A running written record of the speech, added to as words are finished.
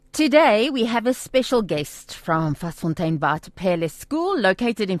Today, we have a special guest from Vastfontein School,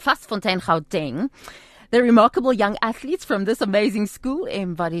 located in Vastfontein, Gauteng. The remarkable young athletes from this amazing school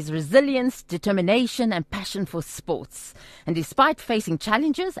embodies resilience, determination, and passion for sports. And despite facing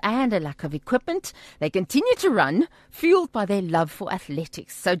challenges and a lack of equipment, they continue to run, fueled by their love for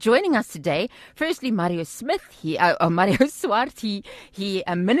athletics. So joining us today, firstly, Mario Swart, he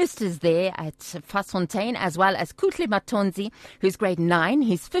ministers there at Vastfontein, as well as Kutle Matonzi, who's grade 9.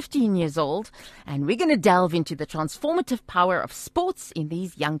 He's 15 years old. And we're going to delve into the transformative power of sports in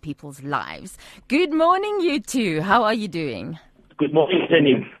these young people's lives. Good morning, you two. How are you doing? Good morning,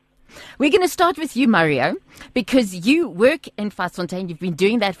 Jenny. We're going to start with you, Mario, because you work in Vastfontein. You've been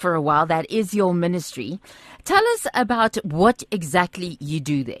doing that for a while. That is your ministry. Tell us about what exactly you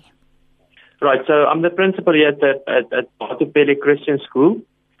do there. Right, so I'm the principal here at Vastfontein Christian School.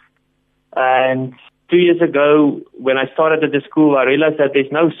 And 2 years ago, when I started at the school, I realized that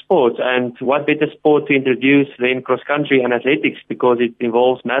there's no sports. And what better sport to introduce than cross-country and athletics, because it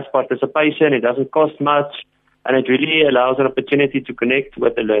involves mass participation, it doesn't cost much, and it really allows an opportunity to connect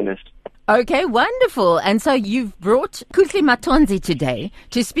with the learners. Okay, wonderful. And so you've brought Kutle Matonzi today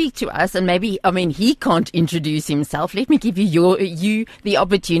to speak to us, and he can't introduce himself. Let me give you the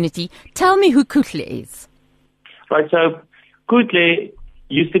opportunity. Tell me who Kutle is. Right, so Kutle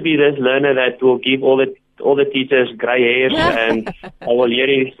used to be this learner that will give all the teachers grey hairs, and I will hear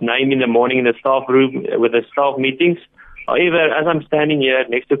his name in the morning in the staff room with the staff meetings. However, as I'm standing here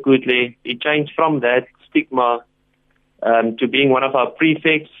next to Kutle, he changed from that stigma to being one of our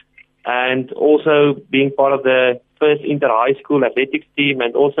prefects, and also being part of the first inter-high school athletics team,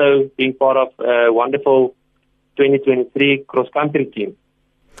 and also being part of a wonderful 2023 cross-country team.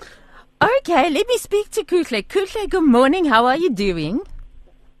 Okay, let me speak to Kutle. Kutle, good morning. How are you doing?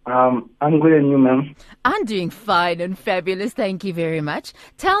 I'm good, and you, ma'am? I'm doing fine and fabulous. Thank you very much.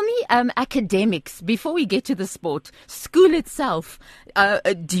 Tell me, academics, before we get to the sport, school itself,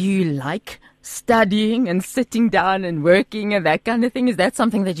 do you like studying and sitting down and working and that kind of thing? Is that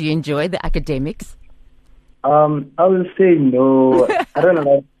something that you enjoy, the academics? I will say no. I don't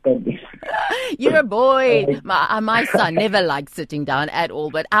like studying. You're a boy. My son never liked sitting down at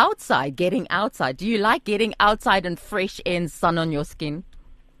all. But getting outside, do you like getting outside and fresh air and sun on your skin?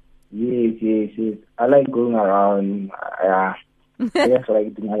 Yes. I like going around. I just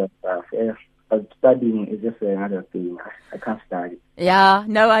like doing other stuff. Yeah. But studying is just another thing. I can't study. Yeah,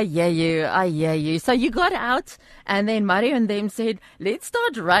 no, I hear you. So you got out, and then Mario and them said, let's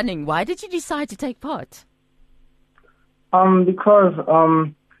start running. Why did you decide to take part? Because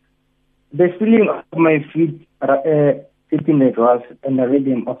the feeling of my feet hitting the grass and the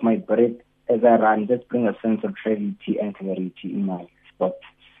rhythm of my breath as I run just bring a sense of clarity and clarity in my spot.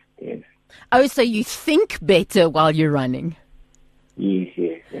 Yes. Oh, so you think better while you're running?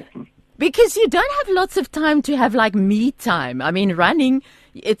 Yes. Because you don't have lots of time to have like me time. I mean, running,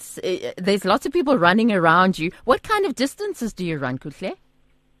 there's lots of people running around you. What kind of distances do you run, Kutle?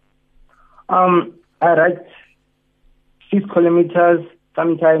 I run 6 kilometers.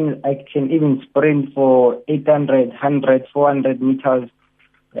 Sometimes I can even sprint for 800, 100, 400 meters.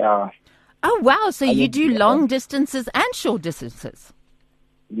 Yeah. Oh, wow. So you do long distances and short distances?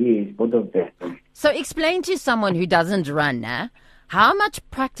 Yes, both of them. So explain to someone who doesn't run, how much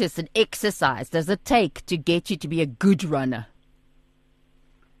practice and exercise does it take to get you to be a good runner?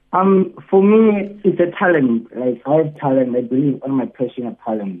 For me, it's a talent. Like, I have talent. I believe on my personal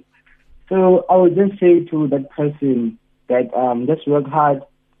talent. So I would just say to that person that just work hard,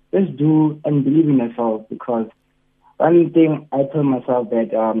 just do and believe in yourself. Because one thing I tell myself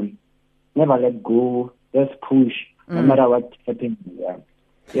that never let go, just push, no matter what happens.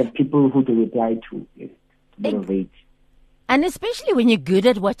 You have people who to reply to motivate. And especially when you're good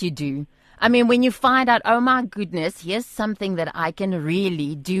at what you do. I mean, when you find out, oh my goodness, here's something that I can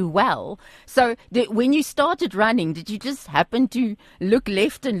really do well. So when you started running, did you just happen to look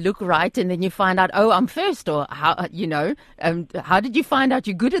left and look right and then you find out, oh, I'm first? Or how did you find out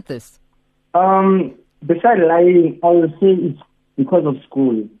you're good at this? Besides lying, I would say it's because of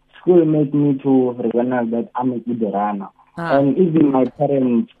school. School made me to recognize that I'm a good runner. And even my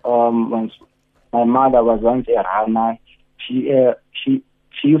parents, once my mother was once a runner, she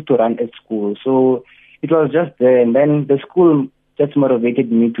used to run at school. So it was just there. And then the school just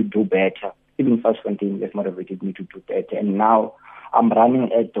motivated me to do better. Even Vastfontein just motivated me to do better. And now I'm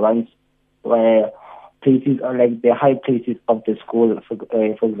running at once where places are like the high places of the school, for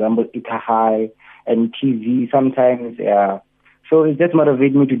example, Ita High and TV sometimes. So it just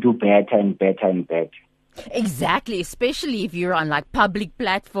motivated me to do better and better and better. Exactly, especially if you're on like public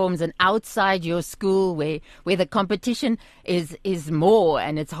platforms and outside your school where the competition is more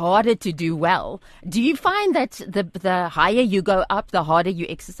and it's harder to do well. Do you find that the higher you go up, the harder you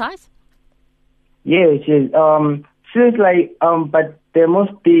exercise? Yes, yes. Seems like but the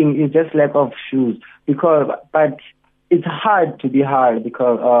most thing is just lack of shoes but it's hard to be hard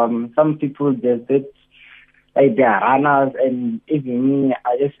because some people just like they are runners, and even me,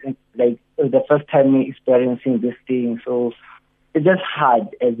 I just like it was the first time me experiencing this thing, so it's just hard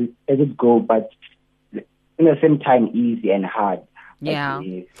as it go, but in the same time easy and hard. Yeah.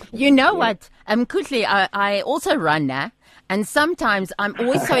 You know what? Quickly, I also run now. And sometimes I'm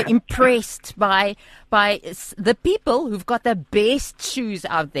always so impressed by the people who've got the best shoes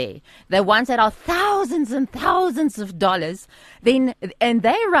out there, the ones that are thousands and thousands of dollars. And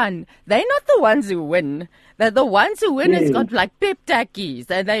they run. They're not the ones who win. The ones who win has got like pep tackies,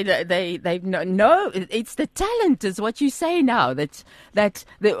 and they no, it's the talent, is what you say now.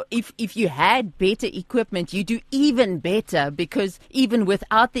 If you had better equipment, you do even better, because even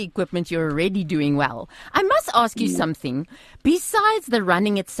without the equipment, you're already doing well. I must ask you something besides the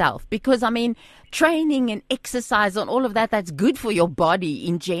running itself, because I mean, training and exercise and all of that's good for your body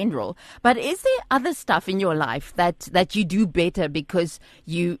in general. But is there other stuff in your life that you do better because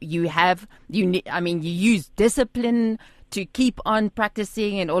you use discipline to keep on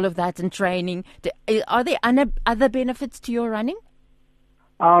practicing and all of that and training? Are there other benefits to your running?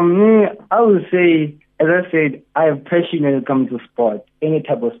 I would say, as I said, I have passion when it comes to sport, any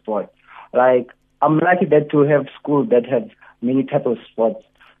type of sport. Like, I'm lucky that to have schools that have many types of sports.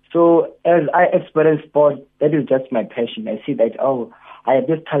 So as I experience sport, that is just my passion. I see that, I have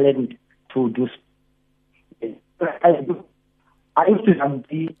this talent to do sport. I used to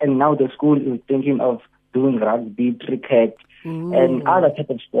rugby, and now the school is thinking of doing rugby, cricket, and other types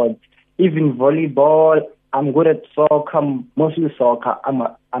of sports. Even volleyball. I'm good at soccer, mostly soccer.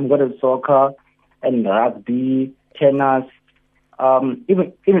 I'm good at soccer and rugby, tennis,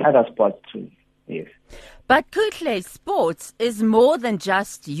 even other sports too. Yes. But Kutle, sports is more than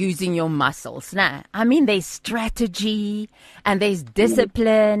just using your muscles. Nah, I mean, there's strategy and there's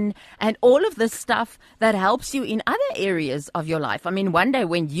discipline and all of this stuff that helps you in other areas of your life. I mean, one day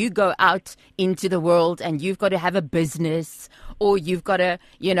when you go out into the world and you've got to have a business, or you've got to,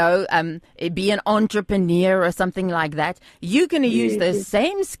 be an entrepreneur or something like that, you're going to use the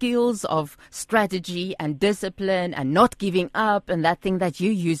same skills of strategy and discipline and not giving up and that thing that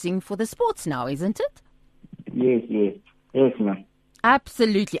you're using for the sports now, isn't it? Yes, ma'am.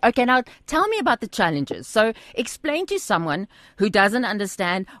 Absolutely. Okay, now tell me about the challenges. So explain to someone who doesn't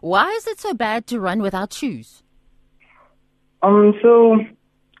understand, why is it so bad to run without shoes? So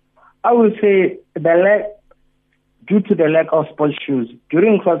I would say due to the lack of sports shoes,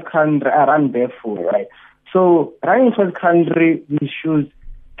 during cross country I run barefoot, right? So running cross country with shoes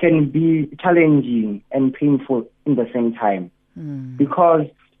can be challenging and painful in the same time, because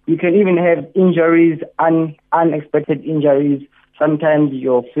you can even have injuries, unexpected injuries. Sometimes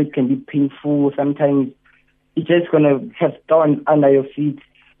your feet can be painful. Sometimes you're just going to have thorns under your feet.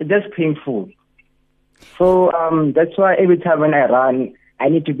 It's just painful. So that's why every time when I run, I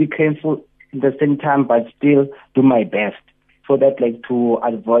need to be careful at the same time, but still do my best so that to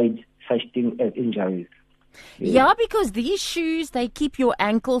avoid such things as injuries. Yeah, because these shoes, they keep your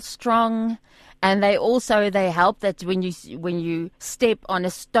ankles strong, and they help that when you step on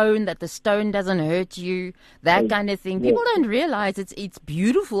a stone, that the stone doesn't hurt you, that kind of thing. People don't realize it's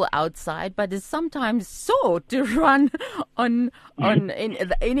beautiful outside, but it's sometimes sore to run on in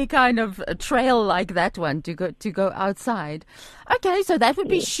any kind of a trail like that one, to go outside. Okay, so that would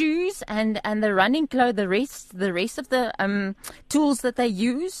be shoes and the running clothes, the rest of the tools that they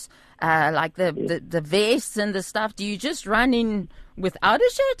use. Like the vests and the stuff. Do you just run in without a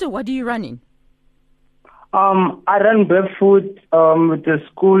shirt, or what do you run in? I run barefoot with the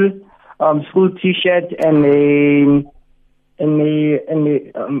school T-shirt and a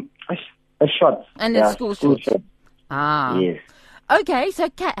shorts. And a school shorts. Ah. Yes. Okay, so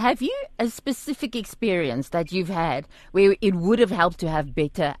Kat, have you a specific experience that you've had where it would have helped to have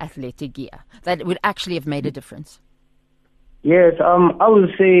better athletic gear, that would actually have made a difference? Yes, I would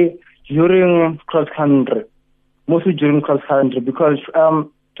say during cross country, mostly during cross country, because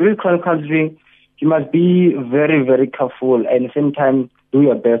during cross country you must be very, very careful and at the same time do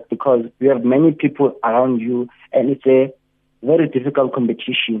your best, because we have many people around you and it's a very difficult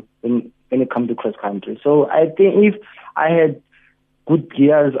competition when it comes to cross country. So I think if I had good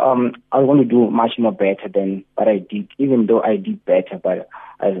gears, I was going to do much more better than what I did, even though I did better, but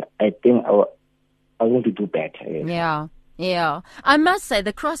I think I was going to do better. Yes. Yeah. Yeah, I must say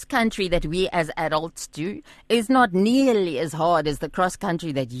the cross country that we as adults do is not nearly as hard as the cross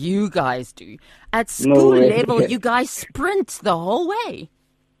country that you guys do. At school way. level, you guys sprint the whole way.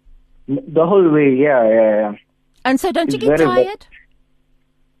 The whole way, yeah. And so don't you It's get very tired?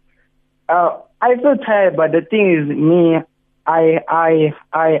 I feel tired, but the thing is, I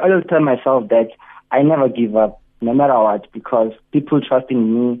always tell myself that I never give up, no matter what, because people trust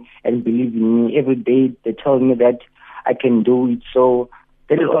in me and believe in me. Every day they tell me that I can do it. So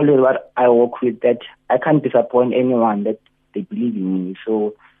that is always what I work with, that I can't disappoint anyone, that they believe in me.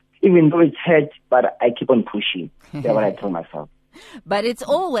 So even though it's hard, but I keep on pushing. That's what I tell myself. But it's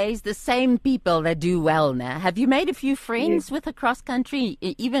always the same people that do well now. Have you made a few friends with the cross country,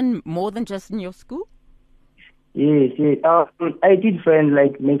 even more than just in your school? Yes. I did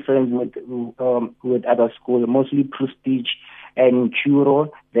make friends with other schools, mostly Prestige and Curo.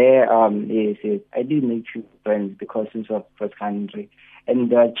 There, yes. I did make few friends because since of cross country,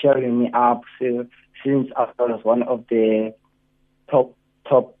 and they're cheering me up. So, since I was one of the top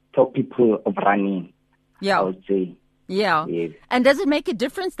people of running, I would say. Yeah. Yes. And does it make a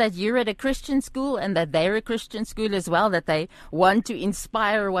difference that you're at a Christian school and that they're a Christian school as well, that they want to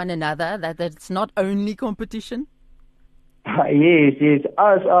inspire one another, that it's not only competition? Yes.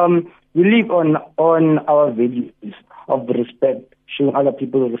 Us, we live on our values of respect, showing other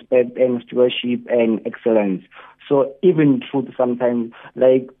people respect and stewardship and excellence. So even truth sometimes,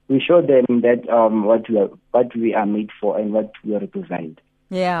 like we show them that what we are made for and what we represent.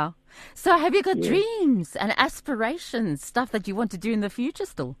 Yeah. So have you got dreams and aspirations, stuff that you want to do in the future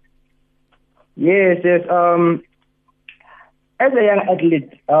still? Yes. As a young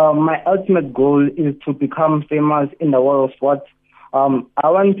athlete, my ultimate goal is to become famous in the world of sports. I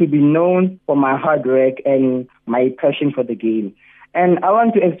want to be known for my hard work and my passion for the game. And I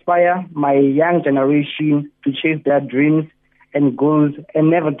want to inspire my young generation to chase their dreams and goals and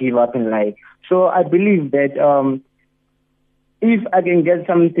never give up in life. So I believe that if I can get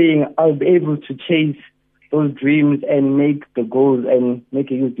something, I'll be able to chase those dreams and make the goals and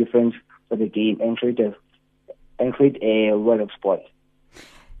make a huge difference for the game and create a world of sport.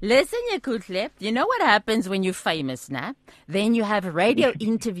 Listen, Yakutlep, you know what happens when you're famous now? Then you have radio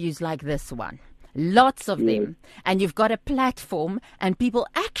interviews like this one. Lots of them. And you've got a platform and people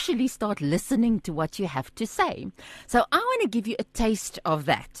actually start listening to what you have to say. So I want to give you a taste of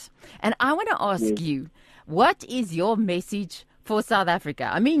that. And I want to ask you, what is your message for South Africa?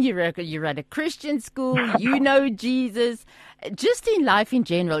 I mean, you're at a Christian school, you know Jesus. Just in life in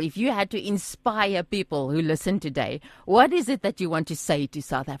general, if you had to inspire people who listen today, what is it that you want to say to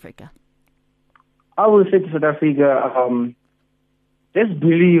South Africa? I will say to South Africa, just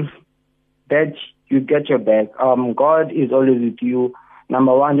believe that you get your back. God is always with you.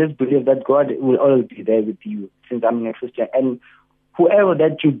 Number one, just believe that God will always be there with you, since I'm a Christian. And whoever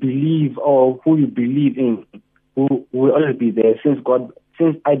that you believe or who you believe in, who will always be there. Since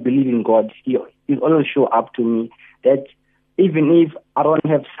I believe in God, He'll always show up to me. That even if I don't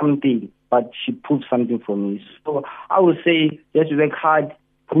have something, but He puts something for me. So I would say just work hard,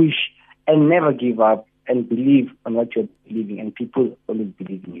 push, and never give up, and believe on what you're believing. And people always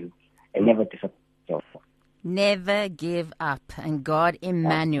believe in you, and never disappoint yourself. Never give up. And God,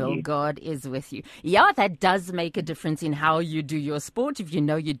 Emmanuel, God is with you. Yeah, that does make a difference in how you do your sport. If you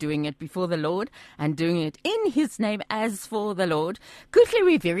know you're doing it before the Lord and doing it in His name as for the Lord. Kutle,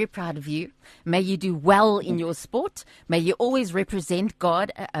 we're very proud of you. May you do well in your sport. May you always represent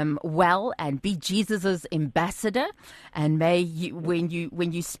God well and be Jesus's ambassador. And may you, when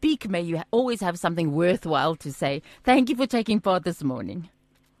you speak, may you always have something worthwhile to say. Thank you for taking part this morning.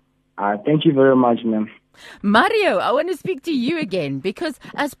 Thank you very much, ma'am. Mario, I want to speak to you again because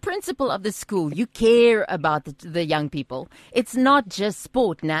as principal of the school, you care about the young people. It's not just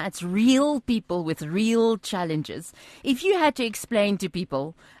sport now, it's real people with real challenges. If you had to explain to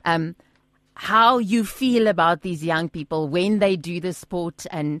people how you feel about these young people when they do the sport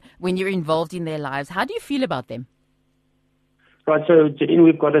and when you're involved in their lives, how do you feel about them? Right, so Janine,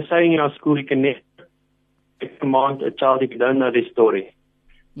 we've got a saying in our school, you can never command a child if you don't know their story.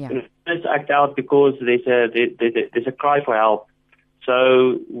 Yeah. And let's act out because there's a cry for help.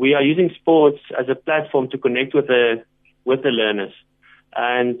 So we are using sports as a platform to connect with the learners.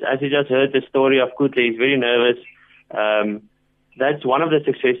 And as you just heard the story of Kutle, he's very nervous. That's one of the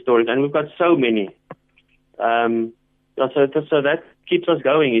success stories, and we've got so many. So that keeps us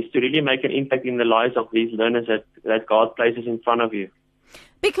going, is to really make an impact in the lives of these learners that God places in front of you.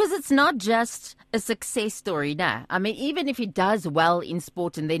 Because it's not just a success story now. I mean, even if he does well in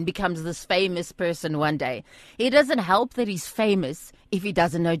sport and then becomes this famous person one day, it doesn't help that he's famous if he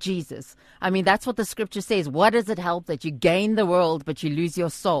doesn't know Jesus. I mean, that's what the scripture says. What does it help that you gain the world but you lose your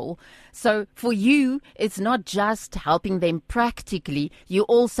soul? So for you, it's not just helping them practically. You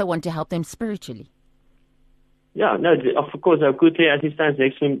also want to help them spiritually. Yeah, no, of course. Quickly, as he stands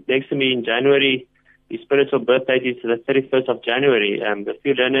next to me in January, his spiritual birth date is the 31st of January. A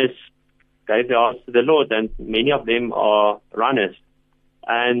few learners gave their hearts to the Lord, and many of them are runners.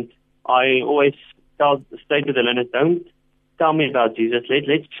 And I always say to the learners, don't tell me about Jesus.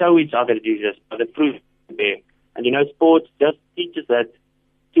 Let's show each other Jesus by the fruit there. And sports just teaches that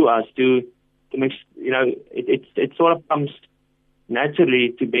to us to make. It sort of comes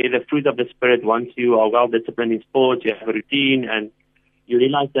naturally to bear the fruit of the Spirit once you are well disciplined in sports. You have a routine, and you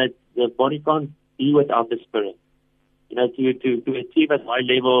realize that the body can't be without the Spirit. To achieve at high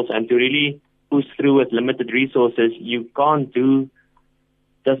levels and to really push through with limited resources, you can't do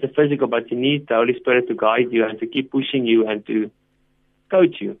just the physical, but you need the Holy Spirit to guide you and to keep pushing you and to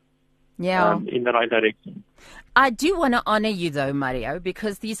coach you in the right direction. I do want to honor you, though, Mario,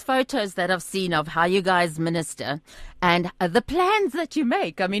 because these photos that I've seen of how you guys minister and the plans that you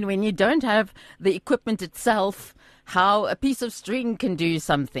make. I mean, when you don't have the equipment itself, how a piece of string can do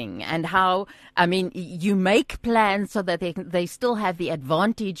something, and how, I mean, you make plans so that they still have the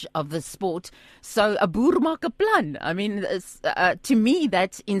advantage of the sport. So a boer maak 'n plan. I mean, to me,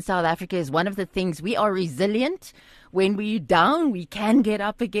 that in South Africa is one of the things. We are resilient. When we're down, we can get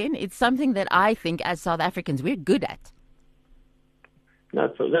up again. It's something that I think as South Africans, we're good at. No,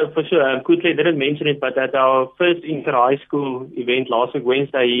 for sure. Quickly, didn't mention it, but at our first inter-high school event last week,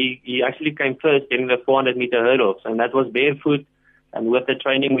 Wednesday, he actually came first getting the 400-meter hurdles, and that was barefoot, and with the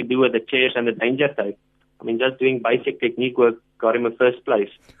training we do with the chairs and the danger tape. I mean, just doing basic technique work got him a first place.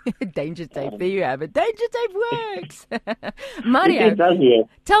 Danger tape, there you have it. Danger tape works. Mario, it does, yeah.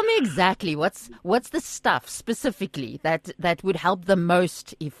 Tell me exactly what's the stuff specifically that would help the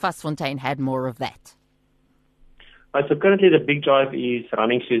most if Vastfontein had more of that? Right, so currently the big drive is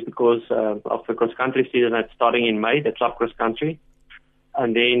running shoes because of the cross-country season that's starting in May, the club cross-country.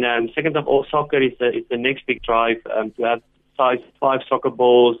 And then second of all, soccer is the next big drive to have size 5 soccer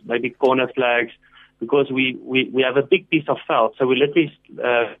balls, maybe corner flags, because we have a big piece of felt. So we literally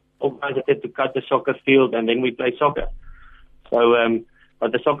organize it to cut the soccer field and then we play soccer. So,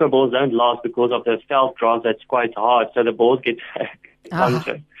 but the soccer balls don't last because of the felt grass that's quite hard. So the balls get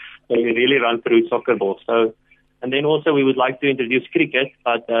punctured. So we really run through soccer balls. So, and then also we would like to introduce cricket,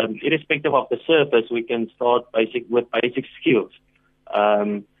 but irrespective of the surface, we can start with basic skills.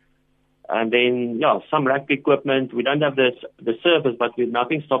 And then, some rugby equipment. We don't have the surface, but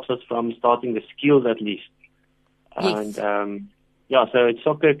nothing stops us from starting the skills at least. Yes. And, so it's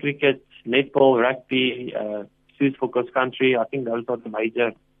soccer, cricket, netball, rugby, shoes for cross-country. I think those are the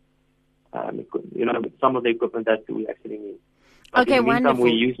major, some of the equipment that we actually need. But okay, in the meantime, wonderful.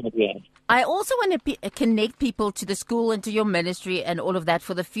 we use what we have. I also want to connect people to the school and to your ministry and all of that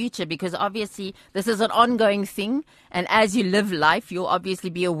for the future, because obviously this is an ongoing thing. And as you live life, you'll obviously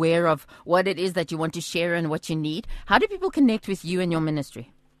be aware of what it is that you want to share and what you need. How do people connect with you and your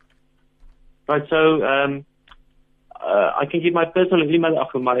ministry? Right, so I can give my personal email,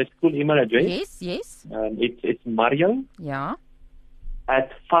 my school email address. Yes. It's Mario. Yeah.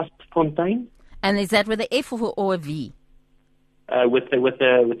 At Vastfontein. And is that with an F or a V? With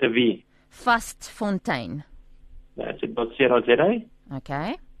the V. Vastfontein. That's it. .co.za.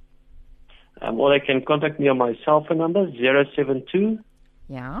 Okay. Or they can contact me on my cell phone number 072.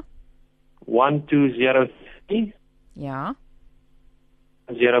 Yeah. 1203. Yeah.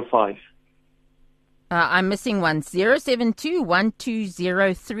 05. I'm missing one. 072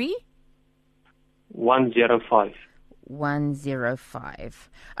 1203 105. 105.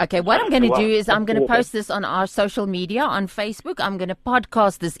 Okay, what I'm going to do is I'm going to post this on our social media on Facebook. I'm going to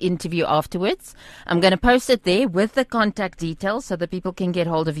podcast this interview afterwards. I'm going to post it there with the contact details so that people can get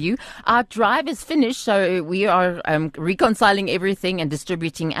hold of you. Our drive is finished, so we are reconciling everything and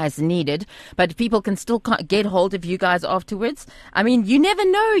distributing as needed. But people can still get hold of you guys afterwards. I mean, you never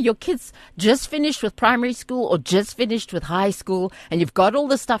know. Your kids just finished with primary school or just finished with high school, and you've got all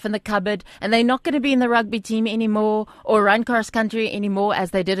the stuff in the cupboard, and they're not going to be in the rugby team anymore, or run cross country anymore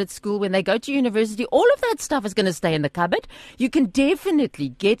as they did at school. When they go to university, all of that stuff is going to stay in the cupboard. You can definitely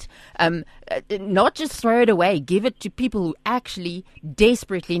get, not just throw it away, give it to people who actually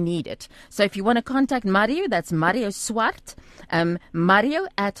desperately need it. So if you want to contact Mario, that's Mario Swart, Mario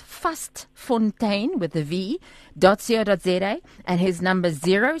at Vastfontein with a V, .co.za, and his number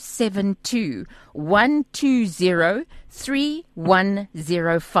 072 120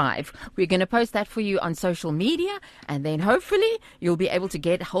 3105. We're going to post that for you on social media, and then hopefully you'll be able to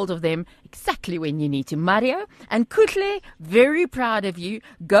get hold of them exactly when you need to. Mario and Kutle, very proud of you.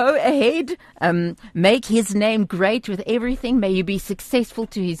 Go ahead, make his name great with everything. May you be successful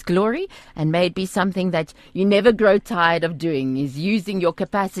to his glory, and may it be something that you never grow tired of doing, is using your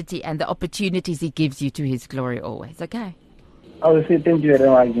capacity and the opportunities he gives you to his glory always. Okay? I will say thank you very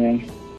much, man.